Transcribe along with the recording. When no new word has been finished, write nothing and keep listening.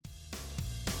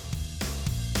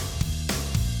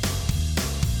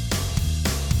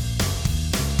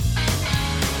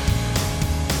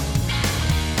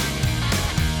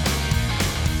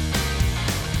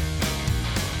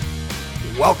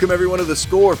Welcome everyone to the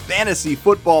Score Fantasy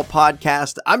Football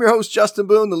Podcast. I'm your host, Justin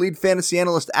Boone, the lead fantasy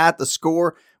analyst at the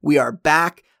Score. We are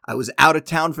back. I was out of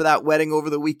town for that wedding over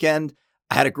the weekend.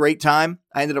 I had a great time.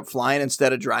 I ended up flying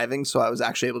instead of driving, so I was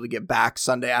actually able to get back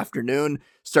Sunday afternoon.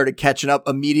 Started catching up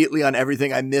immediately on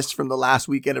everything I missed from the last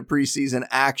weekend of preseason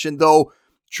action. Though,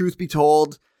 truth be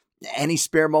told, any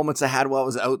spare moments I had while I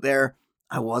was out there,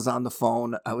 I was on the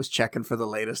phone. I was checking for the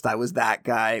latest. I was that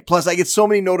guy. Plus, I get so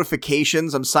many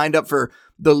notifications. I'm signed up for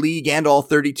the league and all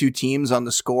 32 teams on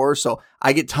the Score, so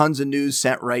I get tons of news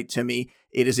sent right to me.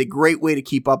 It is a great way to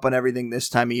keep up on everything this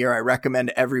time of year. I recommend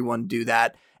everyone do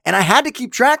that. And I had to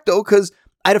keep track, though, because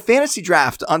I had a fantasy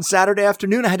draft on Saturday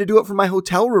afternoon. I had to do it from my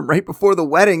hotel room right before the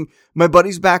wedding. My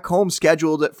buddies back home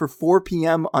scheduled it for 4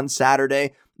 p.m. on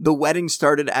Saturday. The wedding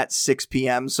started at 6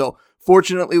 p.m., so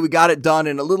fortunately, we got it done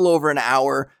in a little over an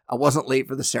hour. I wasn't late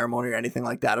for the ceremony or anything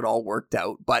like that. It all worked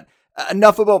out. But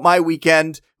enough about my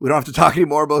weekend. We don't have to talk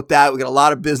anymore about that. We got a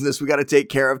lot of business we got to take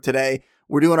care of today.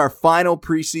 We're doing our final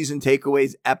preseason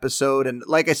takeaways episode. And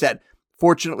like I said,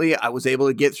 fortunately, I was able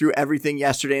to get through everything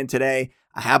yesterday and today.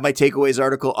 I have my takeaways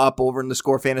article up over in the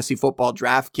Score Fantasy Football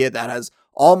Draft Kit that has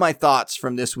all my thoughts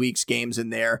from this week's games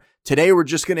in there. Today, we're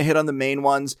just going to hit on the main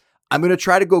ones. I'm going to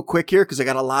try to go quick here because I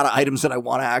got a lot of items that I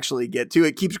want to actually get to.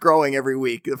 It keeps growing every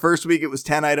week. The first week it was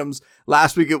 10 items.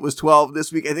 Last week it was 12.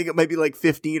 This week I think it might be like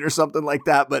 15 or something like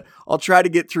that, but I'll try to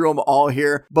get through them all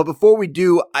here. But before we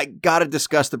do, I got to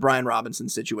discuss the Brian Robinson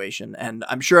situation. And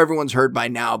I'm sure everyone's heard by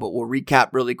now, but we'll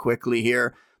recap really quickly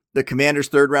here. The Commanders'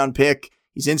 third-round pick,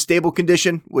 he's in stable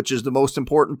condition, which is the most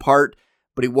important part,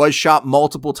 but he was shot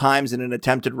multiple times in an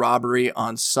attempted robbery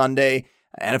on Sunday.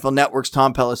 NFL Network's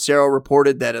Tom Pelissero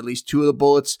reported that at least 2 of the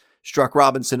bullets struck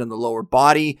Robinson in the lower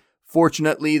body.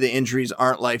 Fortunately, the injuries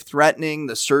aren't life-threatening.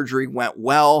 The surgery went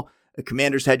well. The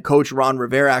Commanders head coach Ron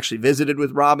Rivera actually visited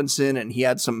with Robinson, and he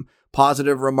had some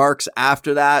positive remarks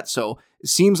after that. So it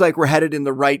seems like we're headed in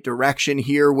the right direction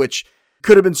here, which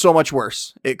could have been so much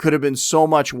worse. It could have been so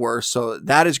much worse. So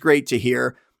that is great to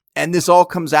hear. And this all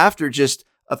comes after just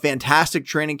a fantastic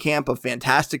training camp, a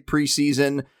fantastic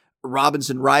preseason.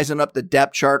 Robinson rising up the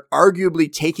depth chart,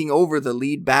 arguably taking over the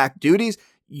lead back duties.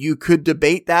 You could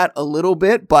debate that a little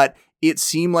bit, but it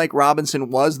seemed like Robinson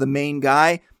was the main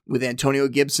guy, with Antonio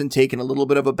Gibson taking a little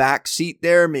bit of a back seat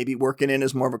there, maybe working in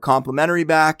as more of a complimentary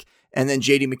back, and then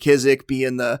J.D. McKissic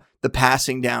being the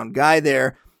passing down guy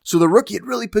there. So the rookie had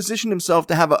really positioned himself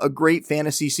to have a great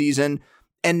fantasy season,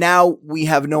 and now we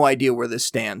have no idea where this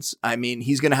stands. I mean,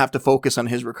 he's going to have to focus on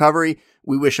his recovery.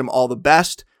 We wish him all the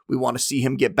best. We want to see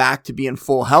him get back to being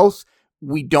full health.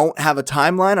 We don't have a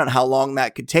timeline on how long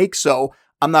that could take, so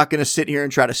I'm not going to sit here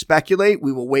and try to speculate.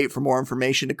 We will wait for more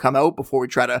information to come out before we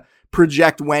try to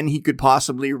project when he could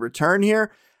possibly return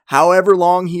here. However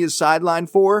long he is sidelined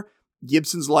for,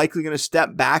 Gibson's likely going to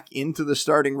step back into the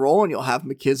starting role, and you'll have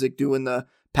McKissic doing the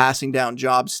passing down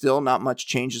job still. Not much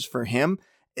changes for him.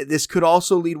 This could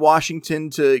also lead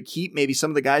Washington to keep maybe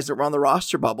some of the guys that were on the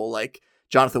roster bubble, like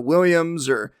Jonathan Williams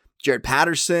or Jared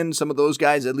Patterson. Some of those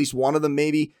guys, at least one of them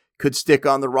maybe, could stick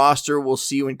on the roster. We'll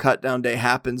see when cutdown day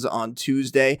happens on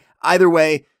Tuesday. Either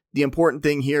way, the important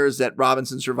thing here is that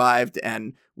Robinson survived,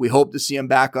 and we hope to see him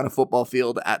back on a football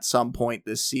field at some point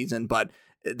this season. But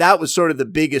that was sort of the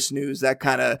biggest news that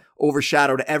kind of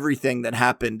overshadowed everything that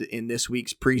happened in this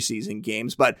week's preseason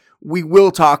games. But we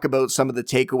will talk about some of the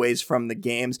takeaways from the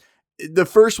games. The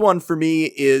first one for me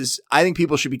is I think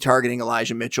people should be targeting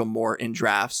Elijah Mitchell more in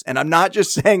drafts. And I'm not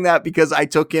just saying that because I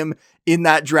took him in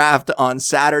that draft on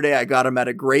Saturday. I got him at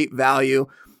a great value.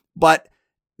 But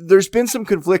there's been some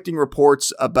conflicting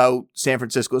reports about San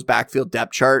Francisco's backfield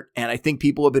depth chart. And I think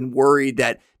people have been worried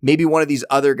that maybe one of these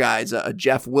other guys, a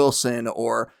Jeff Wilson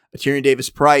or a Tyrion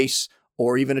Davis-Price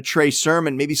or even a Trey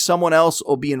Sermon, maybe someone else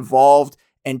will be involved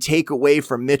and take away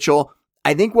from Mitchell.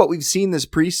 I think what we've seen this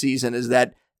preseason is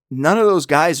that none of those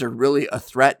guys are really a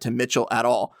threat to Mitchell at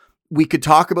all. We could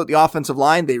talk about the offensive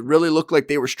line. They really looked like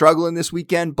they were struggling this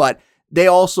weekend, but they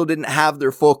also didn't have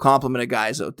their full complement of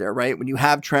guys out there, right? When you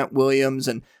have Trent Williams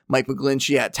and Mike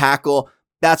McGlinchey at tackle,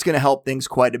 that's going to help things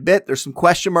quite a bit. There's some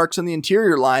question marks on the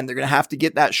interior line. They're going to have to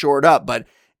get that shored up, but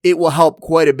it will help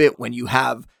quite a bit when you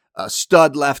have a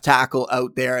stud left tackle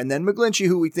out there. And then McGlinchey,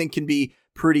 who we think can be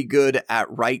pretty good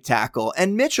at right tackle.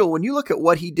 And Mitchell, when you look at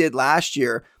what he did last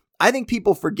year, I think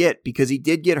people forget because he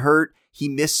did get hurt. He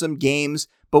missed some games.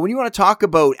 But when you want to talk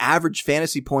about average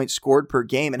fantasy points scored per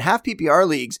game in half PPR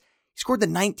leagues, he scored the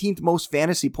 19th most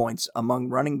fantasy points among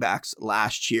running backs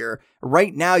last year.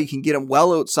 Right now, you can get him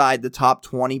well outside the top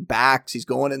 20 backs. He's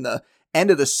going in the end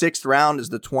of the 6th round as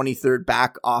the 23rd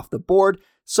back off the board.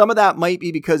 Some of that might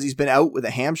be because he's been out with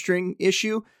a hamstring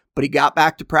issue, but he got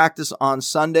back to practice on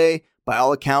Sunday. By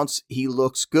all accounts, he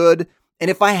looks good. And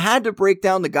if I had to break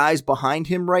down the guys behind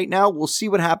him right now, we'll see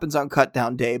what happens on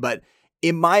cutdown day. But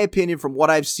in my opinion, from what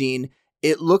I've seen,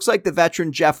 it looks like the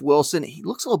veteran Jeff Wilson, he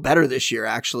looks a little better this year,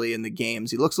 actually, in the games.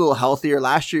 He looks a little healthier.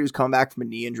 Last year, he was coming back from a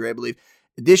knee injury, I believe.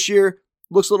 This year,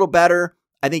 looks a little better.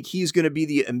 I think he's going to be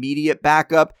the immediate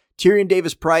backup. Tyrion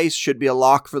Davis-Price should be a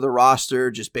lock for the roster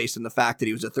just based on the fact that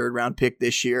he was a third-round pick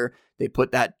this year. They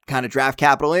put that kind of draft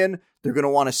capital in. They're going to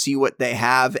want to see what they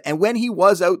have. And when he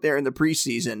was out there in the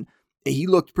preseason, he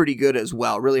looked pretty good as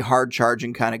well. Really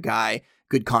hard-charging kind of guy,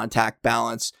 good contact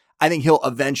balance. I think he'll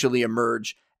eventually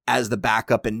emerge as the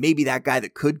backup and maybe that guy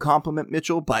that could complement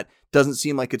Mitchell, but doesn't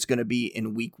seem like it's going to be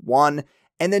in week one.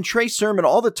 And then Trey Sermon,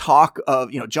 all the talk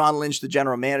of, John Lynch, the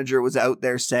general manager, was out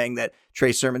there saying that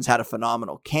Trey Sermon's had a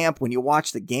phenomenal camp. When you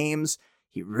watch the games,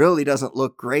 he really doesn't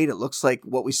look great. It looks like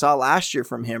what we saw last year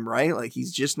from him, right? Like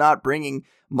he's just not bringing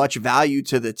much value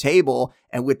to the table.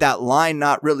 And with that line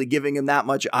not really giving him that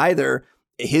much either,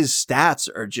 his stats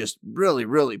are just really,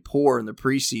 really poor in the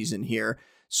preseason here.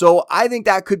 So I think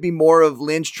that could be more of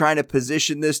Lynch trying to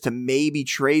position this to maybe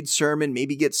trade Sermon,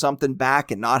 maybe get something back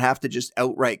and not have to just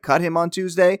outright cut him on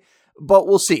Tuesday. But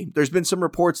we'll see. There's been some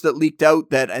reports that leaked out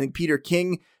that I think Peter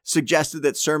King suggested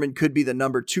that Sermon could be the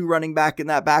number 2 running back in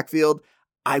that backfield.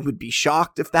 I would be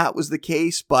shocked if that was the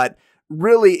case, but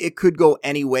really it could go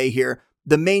any way here.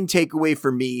 The main takeaway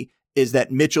for me is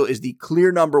that Mitchell is the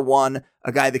clear number 1,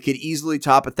 a guy that could easily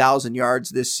top 1,000 yards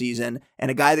this season, and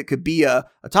a guy that could be a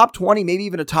top 20, maybe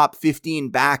even a top 15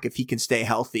 back if he can stay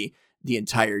healthy the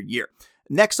entire year.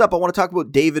 Next up, I want to talk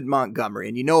about David Montgomery.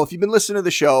 And if you've been listening to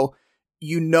the show,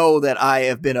 you know that I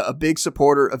have been a big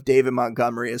supporter of David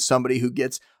Montgomery as somebody who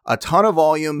gets a ton of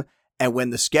volume, and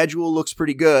when the schedule looks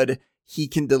pretty good, he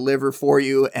can deliver for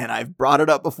you. And I've brought it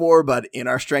up before, but in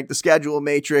our strength of schedule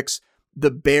matrix,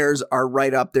 the Bears are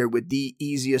right up there with the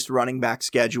easiest running back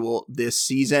schedule this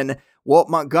season. Well,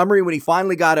 Montgomery, when he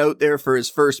finally got out there for his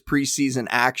first preseason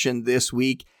action this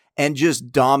week and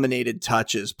just dominated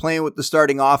touches, playing with the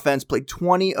starting offense, played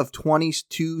 20 of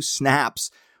 22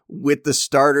 snaps with the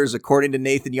starters, according to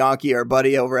Nathan Yonke, our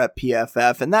buddy over at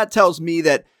PFF. And that tells me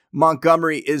that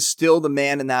Montgomery is still the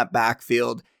man in that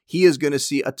backfield. He is going to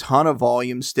see a ton of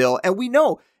volume still. And we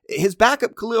know his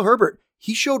backup, Khalil Herbert,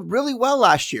 he showed really well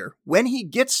last year. When he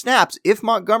gets snaps, if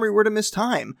Montgomery were to miss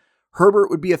time,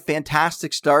 Herbert would be a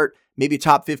fantastic start, maybe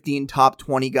top 15, top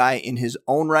 20 guy in his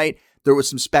own right. There was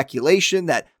some speculation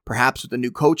that perhaps with the new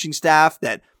coaching staff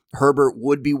that Herbert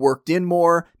would be worked in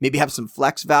more, maybe have some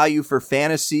flex value for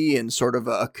fantasy and sort of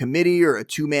a committee or a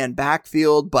 2-man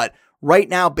backfield. But right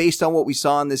now, based on what we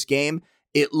saw in this game,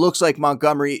 it looks like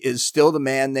Montgomery is still the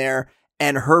man there.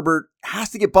 And Herbert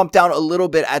has to get bumped down a little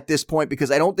bit at this point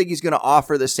because I don't think he's going to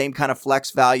offer the same kind of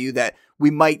flex value that we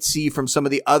might see from some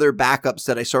of the other backups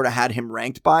that I sort of had him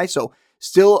ranked by. So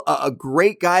still a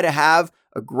great guy to have,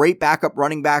 a great backup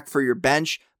running back for your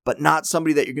bench, but not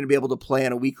somebody that you're going to be able to play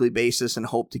on a weekly basis and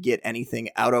hope to get anything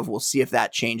out of. We'll see if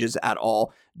that changes at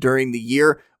all during the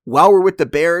year. While we're with the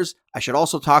Bears, I should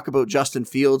also talk about Justin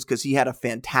Fields because he had a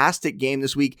fantastic game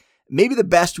this week. Maybe the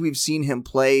best we've seen him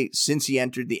play since he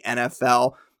entered the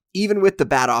NFL, even with the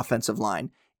bad offensive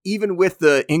line, even with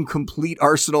the incomplete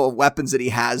arsenal of weapons that he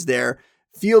has there.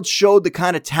 Fields showed the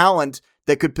kind of talent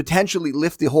that could potentially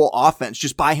lift the whole offense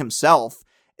just by himself.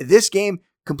 This game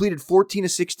completed 14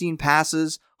 of 16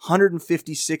 passes,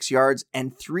 156 yards,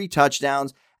 and 3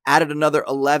 touchdowns, added another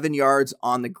 11 yards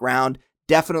on the ground.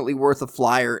 Definitely worth a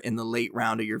flyer in the late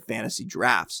round of your fantasy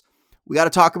drafts. We got to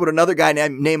talk about another guy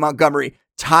named Montgomery,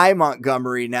 Ty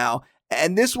Montgomery now.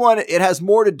 And this one, it has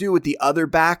more to do with the other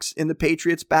backs in the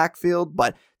Patriots backfield,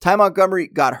 but Ty Montgomery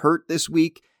got hurt this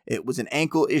week. It was an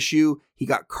ankle issue. He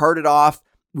got carted off.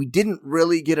 We didn't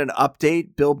really get an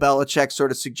update. Bill Belichick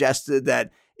sort of suggested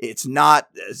that it's not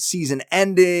season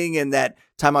ending and that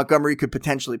Ty Montgomery could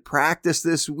potentially practice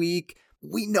this week.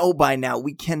 We know by now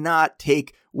we cannot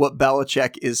take what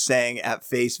Belichick is saying at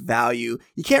face value.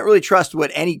 You can't really trust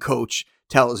what any coach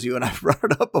tells you. And I've brought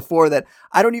it up before that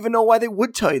I don't even know why they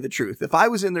would tell you the truth. If I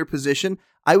was in their position,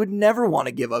 I would never want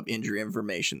to give up injury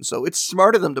information. So it's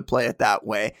smart of them to play it that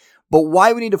way. But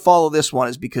why we need to follow this one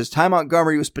is because Ty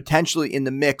Montgomery was potentially in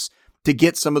the mix to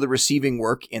get some of the receiving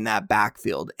work in that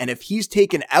backfield. And if he's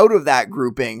taken out of that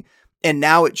grouping, and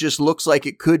now it just looks like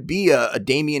it could be a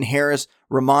Damian Harris,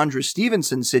 Ramondre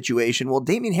Stevenson situation. Well,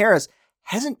 Damian Harris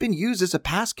hasn't been used as a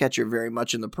pass catcher very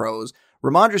much in the pros.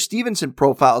 Ramondre Stevenson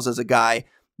profiles as a guy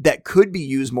that could be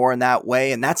used more in that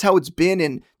way. And that's how it's been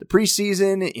in the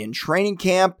preseason, in training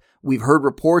camp. We've heard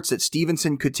reports that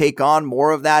Stevenson could take on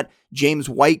more of that James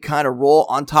White kind of role,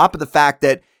 on top of the fact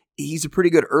that he's a pretty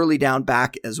good early down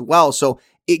back as well. So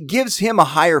it gives him a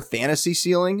higher fantasy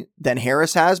ceiling than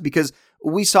Harris has, because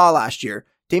we saw last year,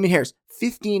 Damian Harris,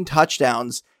 15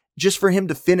 touchdowns just for him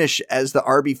to finish as the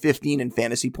RB 15 in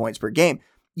fantasy points per game.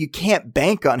 You can't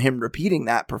bank on him repeating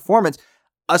that performance,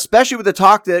 especially with the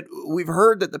talk that we've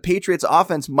heard that the Patriots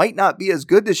offense might not be as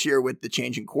good this year with the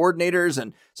changing coordinators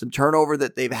and some turnover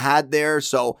that they've had there.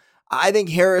 So I think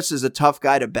Harris is a tough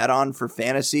guy to bet on for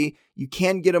fantasy. You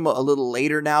can get him a little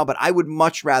later now, but I would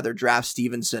much rather draft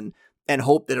Stevenson and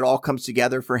hope that it all comes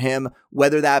together for him,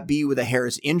 whether that be with a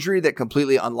Harris injury that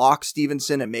completely unlocks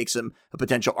Stevenson and makes him a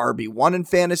potential RB1 in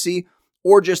fantasy,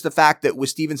 or just the fact that with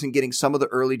Stevenson getting some of the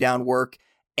early down work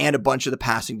and a bunch of the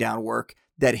passing down work,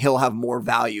 that he'll have more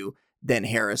value than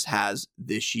Harris has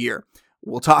this year.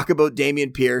 We'll talk about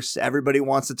Dameon Pierce. Everybody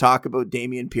wants to talk about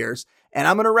Dameon Pierce, and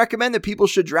I'm going to recommend that people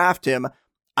should draft him.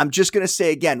 I'm just going to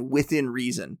say again, within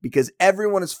reason, because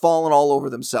everyone has fallen all over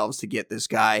themselves to get this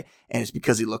guy, and it's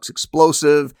because he looks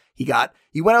explosive. He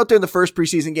went out there in the first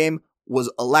preseason game, was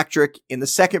electric. In the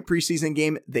second preseason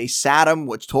game, they sat him,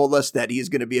 which told us that he's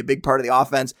going to be a big part of the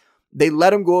offense. They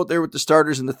let him go out there with the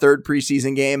starters in the third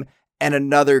preseason game, and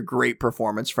another great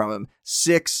performance from him.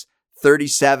 6,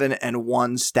 37, and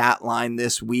 1 stat line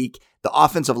this week. The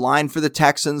offensive line for the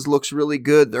Texans looks really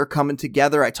good. They're coming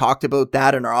together. I talked about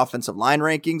that in our offensive line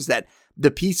rankings, that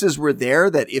the pieces were there,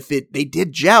 that if they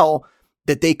did gel,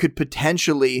 that they could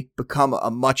potentially become a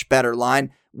much better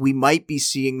line. We might be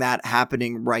seeing that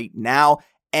happening right now.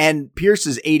 And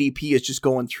Pierce's ADP is just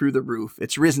going through the roof.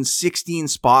 It's risen 16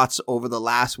 spots over the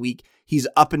last week. He's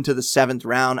up into the 7th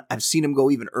round. I've seen him go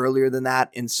even earlier than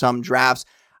that in some drafts.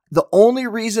 The only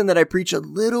reason that I preach a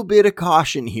little bit of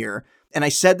caution here, and I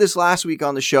said this last week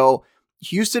on the show,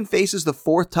 Houston faces the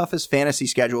 4th toughest fantasy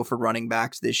schedule for running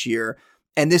backs this year.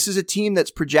 And this is a team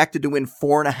that's projected to win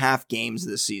 4.5 games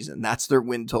this season. That's their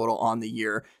win total on the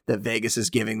year that Vegas is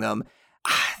giving them.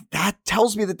 That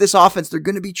tells me that this offense, they're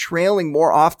going to be trailing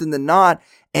more often than not.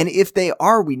 And if they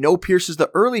are, we know Pierce is the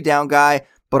early down guy,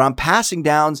 but on passing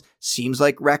downs, seems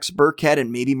like Rex Burkhead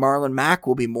and maybe Marlon Mack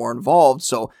will be more involved.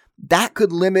 So that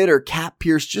could limit or cap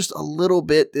Pierce just a little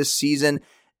bit this season.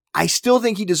 I still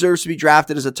think he deserves to be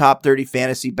drafted as a top 30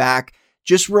 fantasy back.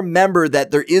 Just remember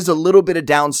that there is a little bit of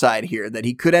downside here, that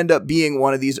he could end up being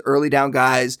one of these early down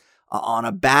guys on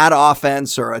a bad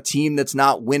offense or a team that's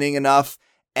not winning enough,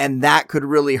 and that could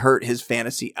really hurt his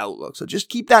fantasy outlook. So just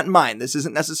keep that in mind. This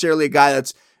isn't necessarily a guy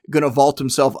that's going to vault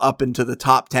himself up into the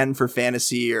top 10 for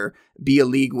fantasy or be a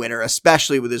league winner,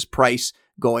 especially with his price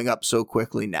going up so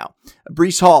quickly now.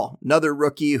 Breece Hall, another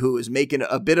rookie who is making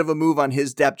a bit of a move on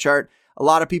his depth chart. A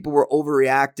lot of people were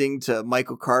overreacting to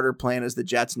Michael Carter playing as the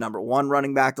Jets' #1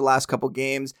 running back the last couple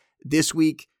games. This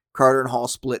week, Carter and Hall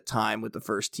split time with the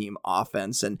first team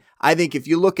offense. And I think if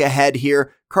you look ahead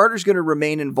here, Carter's going to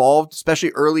remain involved,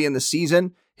 especially early in the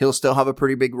season. He'll still have a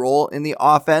pretty big role in the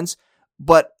offense,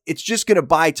 but it's just going to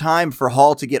buy time for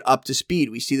Hall to get up to speed.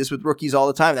 We see this with rookies all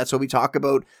the time. That's why we talk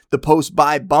about the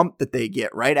post-bye bump that they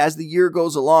get, right? As the year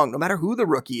goes along, no matter who the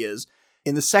rookie is,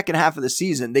 in the second half of the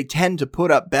season, they tend to put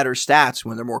up better stats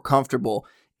when they're more comfortable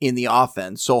in the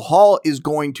offense. So Hall is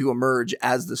going to emerge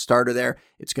as the starter there.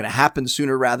 It's going to happen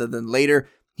sooner rather than later.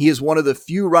 He is one of the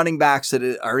few running backs that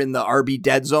are in the RB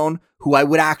dead zone who I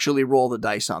would actually roll the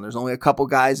dice on. There's only a couple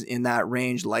guys in that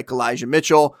range like Elijah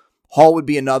Mitchell. Hall would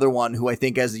be another one who I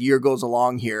think as the year goes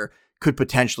along here could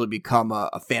potentially become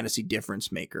a fantasy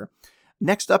difference maker.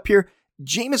 Next up here,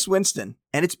 Jameis Winston.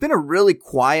 And it's been a really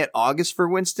quiet August for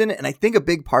Winston. And I think a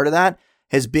big part of that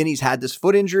has been he's had this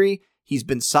foot injury. He's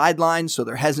been sidelined, so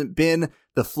there hasn't been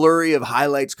the flurry of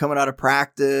highlights coming out of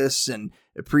practice and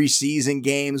preseason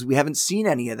games. We haven't seen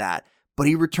any of that. But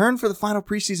he returned for the final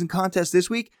preseason contest this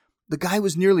week. The guy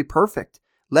was nearly perfect.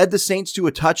 Led the Saints to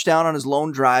a touchdown on his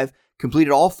lone drive,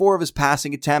 completed all 4 of his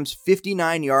passing attempts,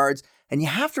 59 yards. And you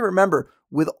have to remember,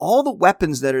 with all the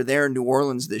weapons that are there in New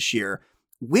Orleans this year,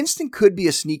 Winston could be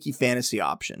a sneaky fantasy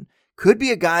option. Could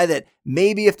be a guy that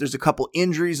maybe if there's a couple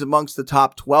injuries amongst the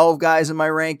top 12 guys in my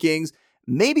rankings,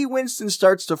 maybe Winston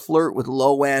starts to flirt with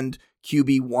low-end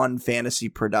QB1 fantasy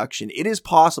production. It is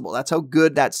possible. That's how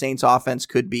good that Saints offense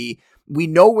could be. We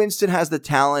know Winston has the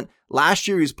talent. Last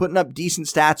year, he was putting up decent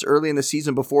stats early in the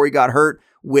season before he got hurt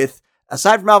with,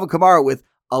 aside from Alvin Kamara, with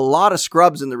a lot of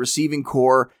scrubs in the receiving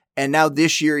core. And now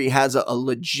this year, he has a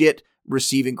legit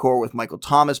receiving core with Michael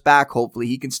Thomas back. Hopefully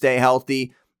he can stay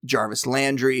healthy. Jarvis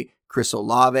Landry, Chris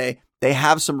Olave. They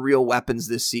have some real weapons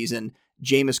this season.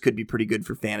 Jameis could be pretty good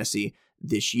for fantasy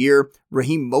this year.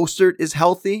 Raheem Mostert is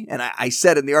healthy. And I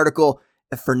said in the article,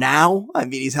 for now, I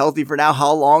mean, he's healthy for now.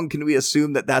 How long can we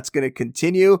assume that that's going to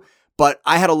continue? But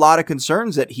I had a lot of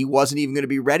concerns that he wasn't even going to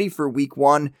be ready for week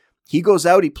 1. He goes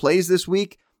out, he plays this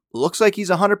week. Looks like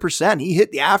he's 100%. He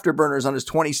hit the afterburners on his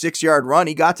 26-yard run.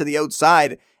 He got to the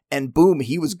outside and boom,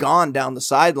 he was gone down the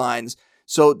sidelines.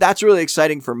 So that's really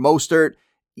exciting for Mostert.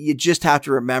 You just have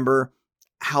to remember,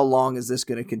 how long is this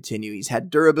going to continue? He's had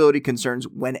durability concerns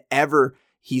whenever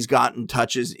he's gotten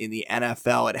touches in the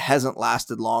NFL. It hasn't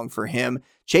lasted long for him.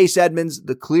 Chase Edmonds,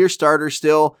 the clear starter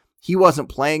still. He wasn't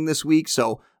playing this week,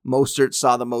 so Mostert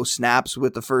saw the most snaps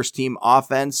with the first team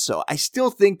offense. So I still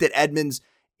think that Edmonds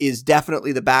is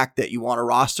definitely the back that you want to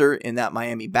roster in that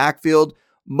Miami backfield.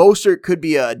 Mostert could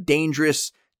be a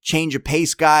dangerous change of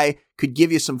pace guy, could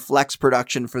give you some flex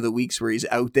production for the weeks where he's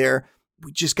out there.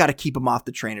 We just got to keep him off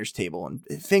the trainer's table, and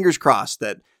fingers crossed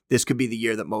that this could be the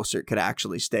year that Mostert could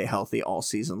actually stay healthy all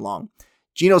season long.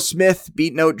 Geno Smith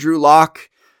beating out Drew Lock.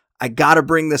 I got to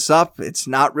bring this up. It's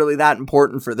not really that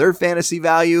important for their fantasy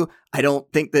value. I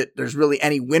don't think that there's really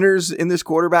any winners in this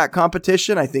quarterback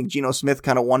competition. I think Geno Smith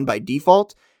kind of won by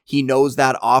default. He knows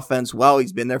that offense well.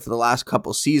 He's been there for the last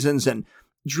couple seasons, and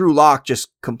Drew Lock just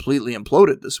completely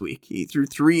imploded this week. He threw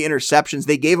 3 interceptions.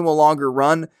 They gave him a longer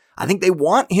run. I think they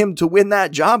want him to win that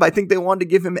job. I think they wanted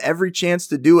to give him every chance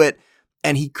to do it,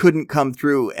 and he couldn't come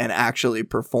through and actually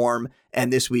perform.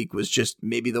 And this week was just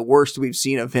maybe the worst we've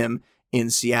seen of him in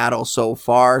Seattle so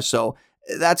far. So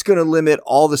that's going to limit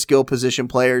all the skill position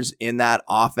players in that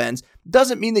offense.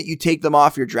 Doesn't mean that you take them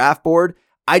off your draft board.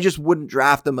 I just wouldn't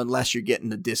draft them unless you're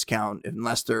getting a discount,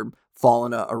 unless they're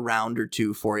falling a round or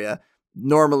two for you.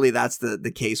 Normally that's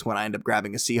the case when I end up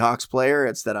grabbing a Seahawks player.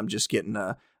 It's that I'm just getting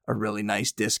a really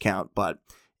nice discount, but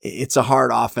it's a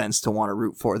hard offense to want to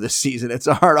root for this season. It's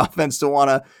a hard offense to want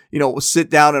to, sit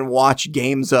down and watch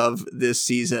games of this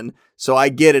season. So I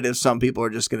get it if some people are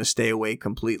just going to stay away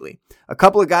completely. A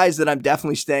couple of guys that I'm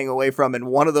definitely staying away from, and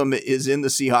one of them is in the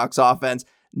Seahawks offense.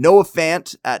 Noah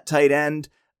Fant at tight end.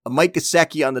 Mike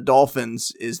Gesicki on the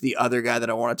Dolphins is the other guy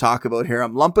that I want to talk about here.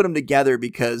 I'm lumping them together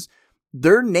because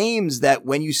they're names that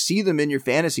when you see them in your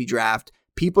fantasy draft,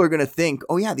 people are going to think,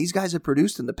 oh yeah, these guys have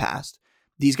produced in the past.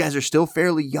 These guys are still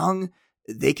fairly young.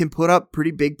 They can put up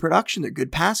pretty big production. They're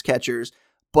good pass catchers.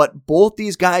 But both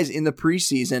these guys in the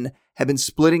preseason have been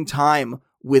splitting time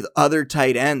with other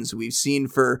tight ends. We've seen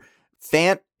for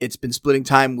Fant, it's been splitting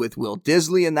time with Will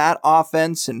Disley in that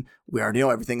offense. And we already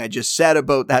know everything I just said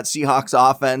about that Seahawks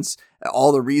offense,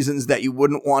 all the reasons that you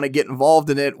wouldn't want to get involved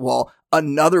in it. Well,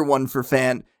 another one for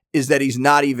Fant is that he's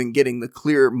not even getting the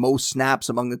clear most snaps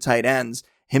among the tight ends.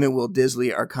 Him and Will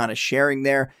Disley are kind of sharing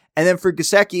there. And then for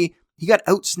Gesicki, he got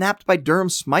outsnapped by Durham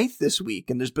Smythe this week.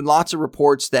 And there's been lots of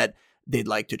reports that they'd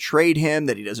like to trade him,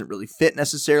 that he doesn't really fit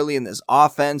necessarily in this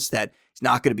offense, that he's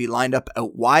not going to be lined up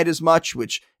out wide as much,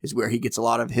 which is where he gets a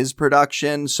lot of his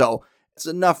production. So it's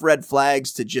enough red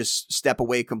flags to just step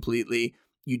away completely.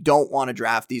 You don't want to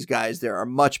draft these guys. There are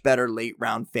much better late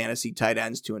round fantasy tight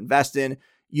ends to invest in.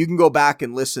 You can go back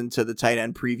and listen to the tight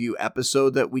end preview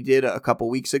episode that we did a couple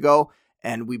weeks ago,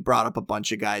 and we brought up a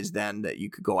bunch of guys then that you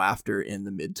could go after in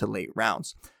the mid to late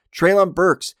rounds. Treylon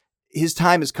Burks, his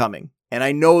time is coming. And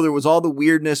I know there was all the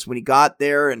weirdness when he got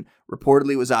there and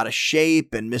reportedly was out of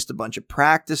shape and missed a bunch of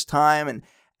practice time. And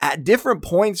at different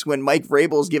points when Mike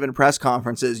Vrabel's given press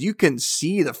conferences, you can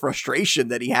see the frustration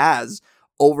that he has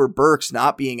over Burks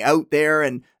not being out there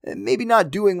and maybe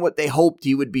not doing what they hoped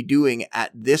he would be doing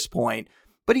at this point.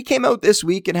 But he came out this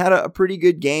week and had a pretty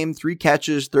good game, 3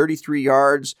 catches, 33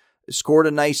 yards, scored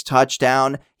a nice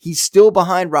touchdown. He's still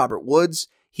behind Robert Woods.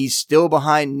 He's still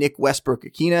behind Nick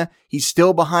Westbrook-Akina. He's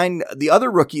still behind the other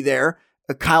rookie there,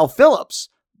 Kyle Phillips.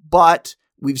 But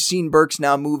we've seen Burks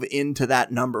now move into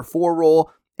that number 4 role,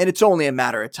 and it's only a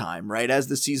matter of time, right? As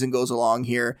the season goes along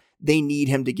here, they need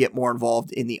him to get more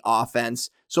involved in the offense.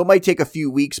 So it might take a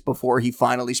few weeks before he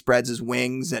finally spreads his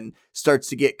wings and starts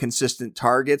to get consistent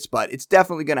targets, but it's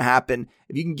definitely going to happen.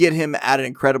 If you can get him at an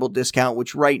incredible discount,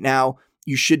 which right now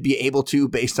you should be able to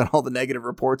based on all the negative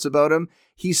reports about him,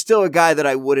 he's still a guy that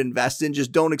I would invest in.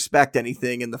 Just don't expect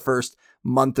anything in the first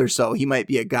month or so. He might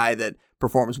be a guy that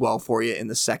performs well for you in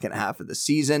the second half of the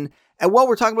season. And while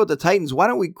we're talking about the Titans, why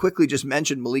don't we quickly just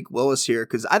mention Malik Willis here?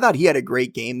 Because I thought he had a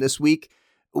great game this week.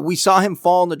 We saw him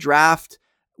fall in the draft.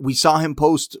 We saw him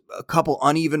post a couple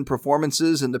uneven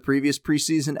performances in the previous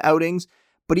preseason outings,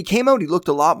 but he came out, he looked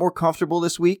a lot more comfortable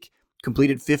this week,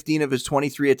 completed 15 of his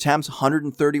 23 attempts,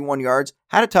 131 yards,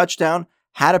 had a touchdown,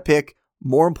 had a pick.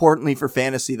 More importantly for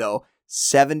fantasy though,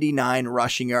 79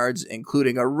 rushing yards,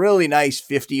 including a really nice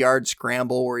 50-yard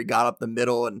scramble where he got up the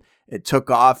middle and it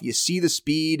took off. You see the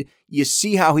speed, you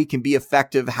see how he can be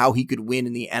effective, how he could win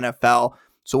in the NFL.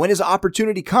 So when his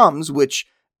opportunity comes, which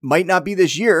Might not be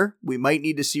this year. We might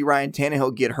need to see Ryan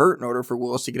Tannehill get hurt in order for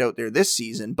Willis to get out there this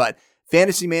season, but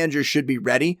fantasy managers should be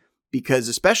ready because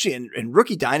especially in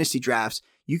rookie dynasty drafts,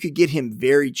 you could get him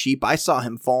very cheap. I saw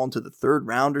him fall into the third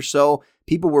round or so.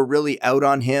 People were really out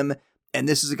on him, and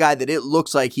this is a guy that it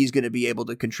looks like he's going to be able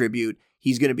to contribute.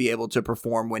 He's going to be able to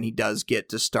perform when he does get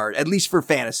to start, at least for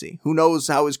fantasy. Who knows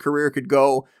how his career could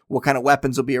go, what kind of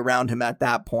weapons will be around him at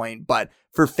that point. But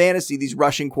for fantasy, these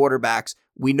rushing quarterbacks,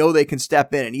 we know they can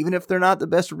step in. And even if they're not the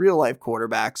best real-life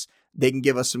quarterbacks, they can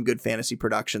give us some good fantasy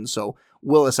production. So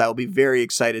Willis, I will be very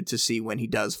excited to see when he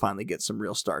does finally get some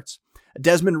real starts.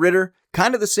 Desmond Ridder,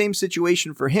 kind of the same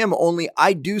situation for him, only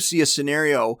I do see a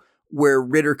scenario where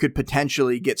Ridder could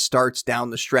potentially get starts down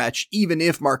the stretch, even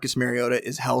if Marcus Mariota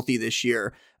is healthy this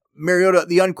year. Mariota,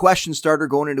 the unquestioned starter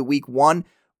going into week 1.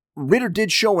 Ridder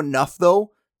did show enough,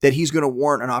 though, that he's going to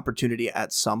warrant an opportunity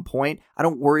at some point. I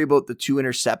don't worry about the 2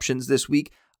 interceptions this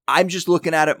week. I'm just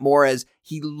looking at it more as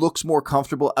he looks more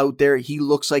comfortable out there. He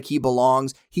looks like he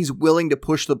belongs. He's willing to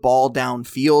push the ball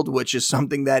downfield, which is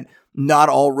something that not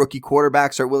all rookie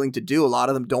quarterbacks are willing to do. A lot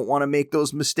of them don't want to make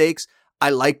those mistakes. I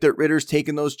like that Ridder's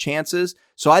taking those chances.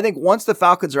 So I think once the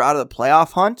Falcons are out of the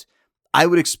playoff hunt, I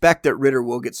would expect that Ridder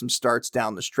will get some starts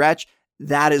down the stretch.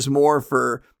 That is more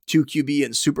for 2 QB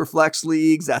and Superflex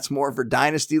leagues. That's more for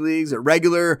dynasty leagues. A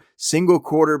regular single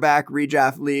quarterback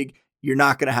redraft league, you're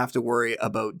not going to have to worry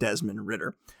about Desmond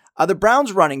Ridder. The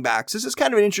Browns running backs, this is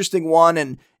kind of an interesting one,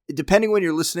 and depending when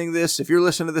you're listening to this, if you're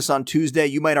listening to this on Tuesday,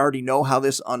 you might already know how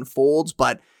this unfolds,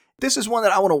 but this is one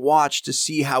that I want to watch to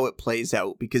see how it plays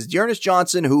out because Dearness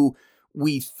Johnson, who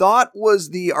we thought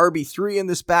was the RB3 in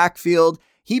this backfield,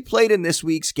 he played in this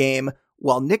week's game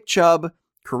while Nick Chubb,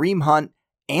 Kareem Hunt,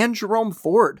 and Jerome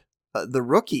Ford, the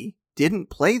rookie, didn't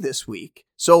play this week.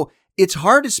 So it's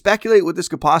hard to speculate what this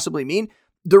could possibly mean.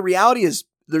 The reality is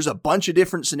there's a bunch of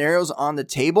different scenarios on the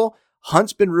table.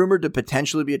 Hunt's been rumored to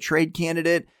potentially be a trade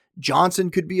candidate. Johnson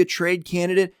could be a trade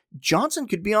candidate. Johnson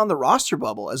could be on the roster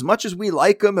bubble. As much as we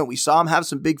like him and we saw him have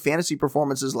some big fantasy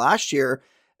performances last year,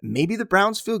 maybe the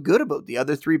Browns feel good about the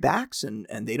other 3 backs and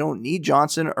they don't need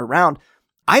Johnson around.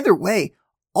 Either way,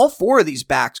 all 4 of these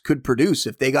backs could produce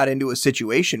if they got into a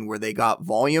situation where they got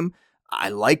volume. I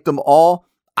like them all.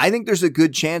 I think there's a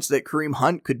good chance that Kareem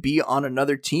Hunt could be on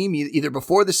another team either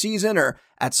before the season or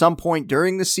at some point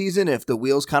during the season if the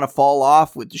wheels kind of fall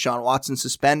off with Deshaun Watson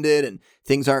suspended and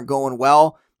things aren't going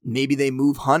well. Maybe they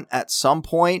move Hunt at some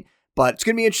point, but it's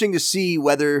going to be interesting to see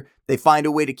whether they find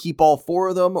a way to keep all 4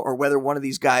 of them or whether one of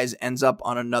these guys ends up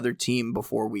on another team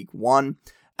before week 1.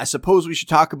 I suppose we should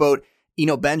talk about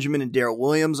Eno Benjamin and Darrell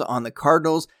Williams on the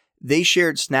Cardinals. They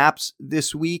shared snaps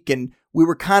this week, and we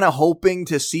were kind of hoping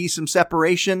to see some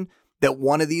separation, that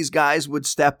one of these guys would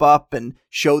step up and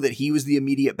show that he was the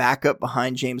immediate backup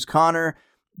behind James Conner.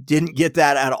 Didn't get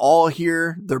that at all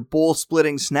here. They're both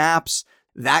splitting snaps.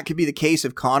 That could be the case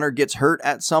if Conner gets hurt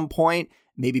at some point.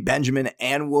 Maybe Benjamin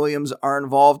and Williams are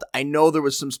involved. I know there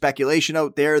was some speculation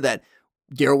out there that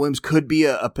Darrell Williams could be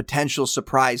a potential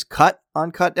surprise cut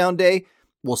on cutdown day.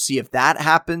 We'll see if that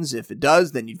happens. If it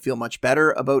does, then you'd feel much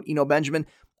better about Eno Benjamin.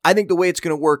 I think the way it's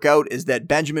going to work out is that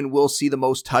Benjamin will see the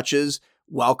most touches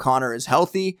while Conner is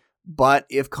healthy. But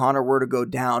if Conner were to go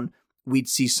down, we'd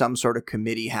see some sort of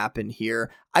committee happen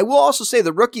here. I will also say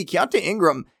the rookie, Keontae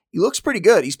Ingram, he looks pretty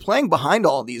good. He's playing behind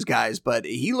all these guys, but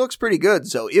he looks pretty good.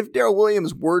 So if Darrell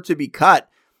Williams were to be cut,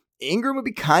 Ingram would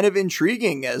be kind of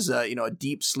intriguing as a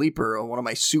deep sleeper, or one of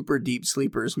my super deep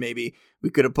sleepers. Maybe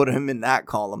we could have put him in that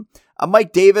column.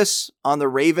 Mike Davis on the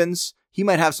Ravens. He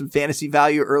might have some fantasy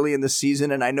value early in the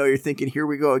season. And I know you're thinking, here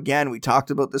we go again. We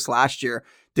talked about this last year.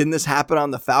 Didn't this happen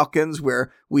on the Falcons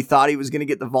where we thought he was going to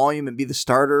get the volume and be the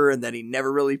starter and then he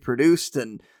never really produced?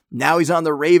 And now he's on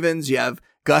the Ravens. You have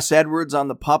Gus Edwards on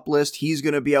the PUP list. He's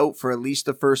going to be out for at least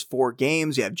the first 4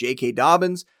 games. You have J.K.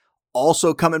 Dobbins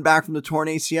also coming back from the torn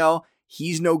ACL.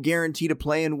 He's no guarantee to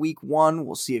play in week 1.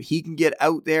 We'll see if he can get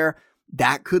out there.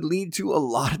 That could lead to a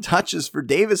lot of touches for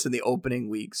Davis in the opening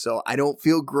week. So I don't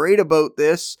feel great about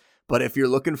this, but if you're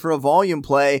looking for a volume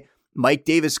play, Mike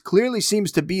Davis clearly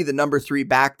seems to be the number 3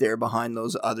 back there behind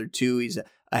those other 2. He's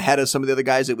ahead of some of the other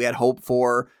guys that we had hope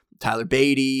for. Tyler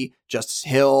Beatty, Justice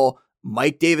Hill.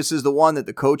 Mike Davis is the one that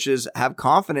the coaches have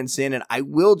confidence in. And I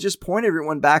will just point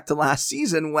everyone back to last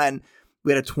season when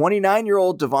we had a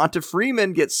 29-year-old Devonta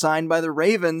Freeman get signed by the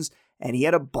Ravens, and he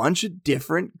had a bunch of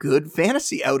different good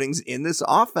fantasy outings in this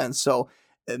offense. So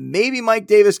maybe Mike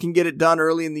Davis can get it done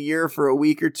early in the year for a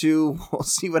week or 2. We'll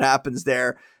see what happens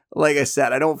there. Like I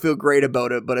said, I don't feel great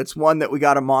about it, but it's one that we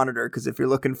got to monitor because if you're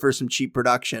looking for some cheap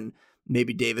production,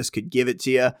 maybe Davis could give it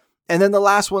to you. And then the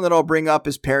last one that I'll bring up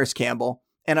is Paris Campbell.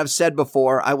 And I've said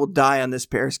before, I will die on this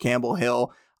Paris Campbell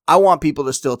hill. I want people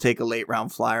to still take a late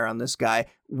round flyer on this guy.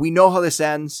 We know how this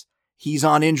ends. He's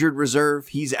on injured reserve.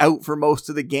 He's out for most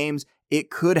of the games. It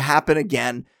could happen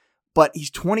again, but he's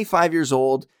 25 years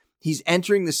old. He's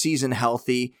entering the season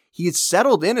healthy. He had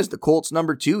settled in as the Colts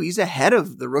number 2. He's ahead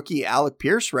of the rookie Alec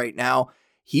Pierce right now.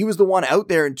 He was the one out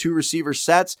there in 2 receiver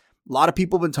sets. A lot of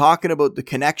people have been talking about the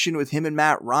connection with him and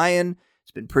Matt Ryan.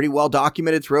 It's been pretty well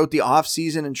documented throughout the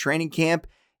offseason and training camp.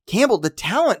 Campbell, the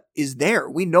talent is there.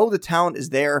 We know the talent is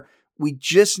there. We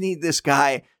just need this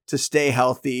guy to stay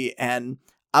healthy, and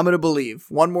I'm going to believe.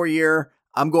 One more year,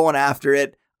 I'm going after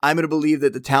it. I'm going to believe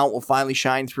that the talent will finally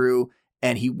shine through,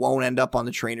 and he won't end up on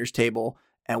the trainer's table,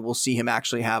 and we'll see him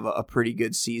actually have a pretty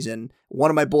good season. One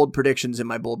of my bold predictions in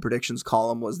my bold predictions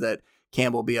column was that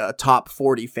Campbell will be a top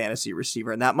 40 fantasy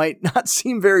receiver, and that might not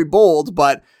seem very bold,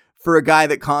 but for a guy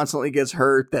that constantly gets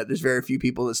hurt, that there's very few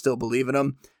people that still believe in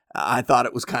him, I thought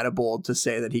it was kind of bold to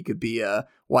say that he could be a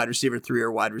wide receiver 3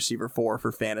 or wide receiver 4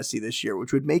 for fantasy this year,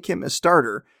 which would make him a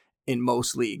starter in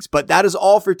most leagues. But that is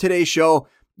all for today's show.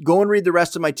 Go and read the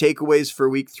rest of my takeaways for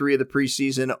week 3 of the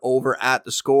preseason over at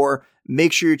The Score.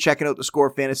 Make sure you're checking out The Score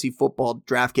Fantasy Football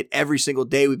Draft Kit every single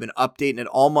day. We've been updating it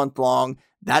all month long.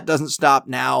 That doesn't stop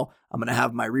now. I'm going to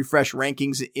have my refresh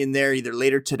rankings in there either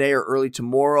later today or early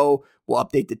tomorrow. We'll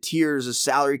update the tiers of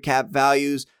salary cap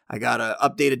values. I got an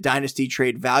updated dynasty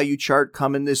trade value chart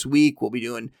coming this week. We'll be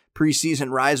doing preseason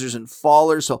risers and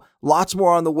fallers. So lots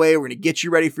more on the way. We're going to get you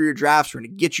ready for your drafts. We're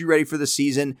going to get you ready for the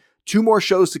season. 2 more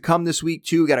shows to come this week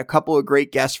too. Got a couple of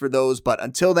great guests for those. But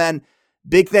until then,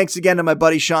 big thanks again to my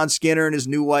buddy Sean Skinner and his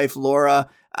new wife, Laura.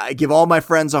 I give all my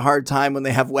friends a hard time when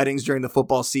they have weddings during the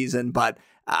football season, but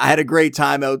I had a great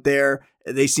time out there.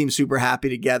 They seem super happy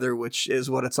together, which is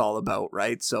what it's all about,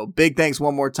 right? So big thanks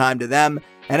one more time to them.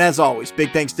 And as always,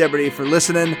 big thanks to everybody for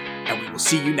listening, and we will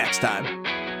see you next time.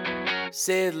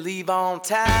 Said leave on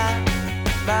time,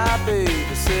 my baby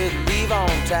said leave on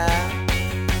time.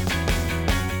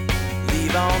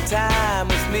 Leave on time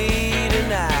with me